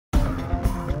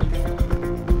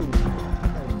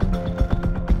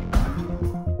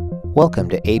Welcome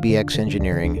to ABX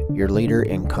Engineering, your leader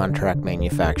in contract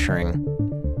manufacturing.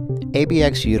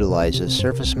 ABX utilizes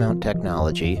surface mount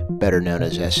technology, better known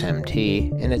as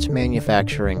SMT, in its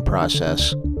manufacturing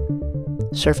process.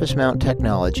 Surface mount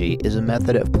technology is a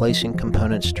method of placing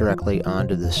components directly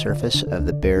onto the surface of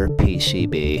the bare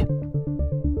PCB.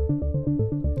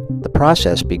 The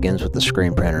process begins with the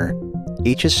screen printer.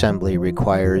 Each assembly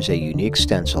requires a unique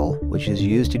stencil, which is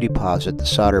used to deposit the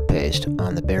solder paste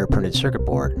on the bare printed circuit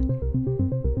board.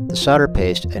 The solder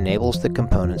paste enables the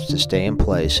components to stay in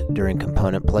place during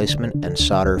component placement and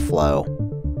solder flow.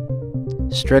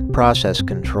 Strict process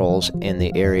controls in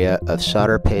the area of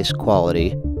solder paste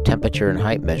quality, temperature, and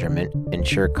height measurement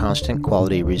ensure constant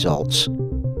quality results.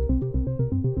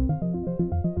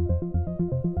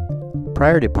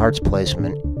 Prior to parts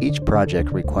placement, each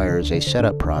project requires a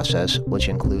setup process which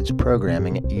includes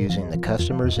programming using the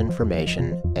customer's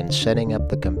information and setting up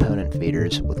the component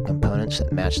feeders with components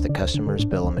that match the customer's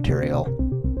bill of material.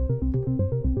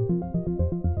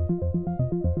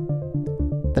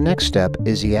 The next step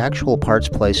is the actual parts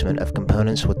placement of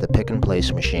components with the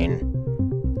pick-and-place machine.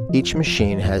 Each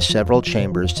machine has several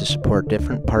chambers to support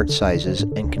different part sizes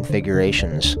and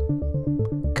configurations.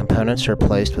 Components are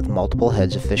placed with multiple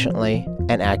heads efficiently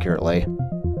and accurately.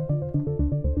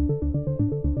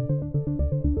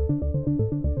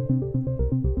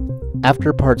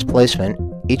 After parts placement,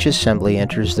 each assembly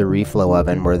enters the REFLOW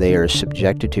oven where they are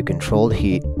subjected to controlled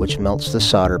heat, which melts the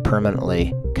solder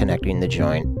permanently, connecting the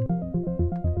joint.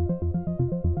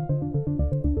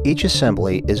 Each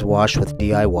assembly is washed with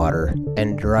DI water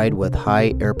and dried with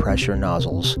high air pressure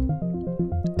nozzles.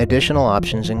 Additional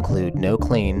options include no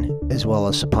clean, as well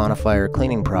as saponifier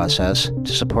cleaning process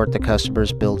to support the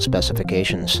customer's build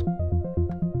specifications.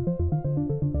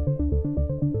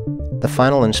 The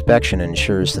final inspection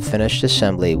ensures the finished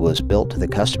assembly was built to the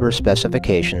customer's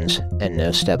specifications and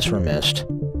no steps were missed.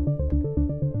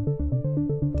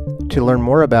 To learn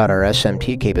more about our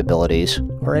SMT capabilities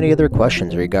or any other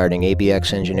questions regarding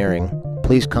ABX Engineering,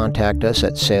 please contact us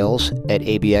at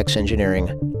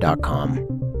sales@abxengineering.com.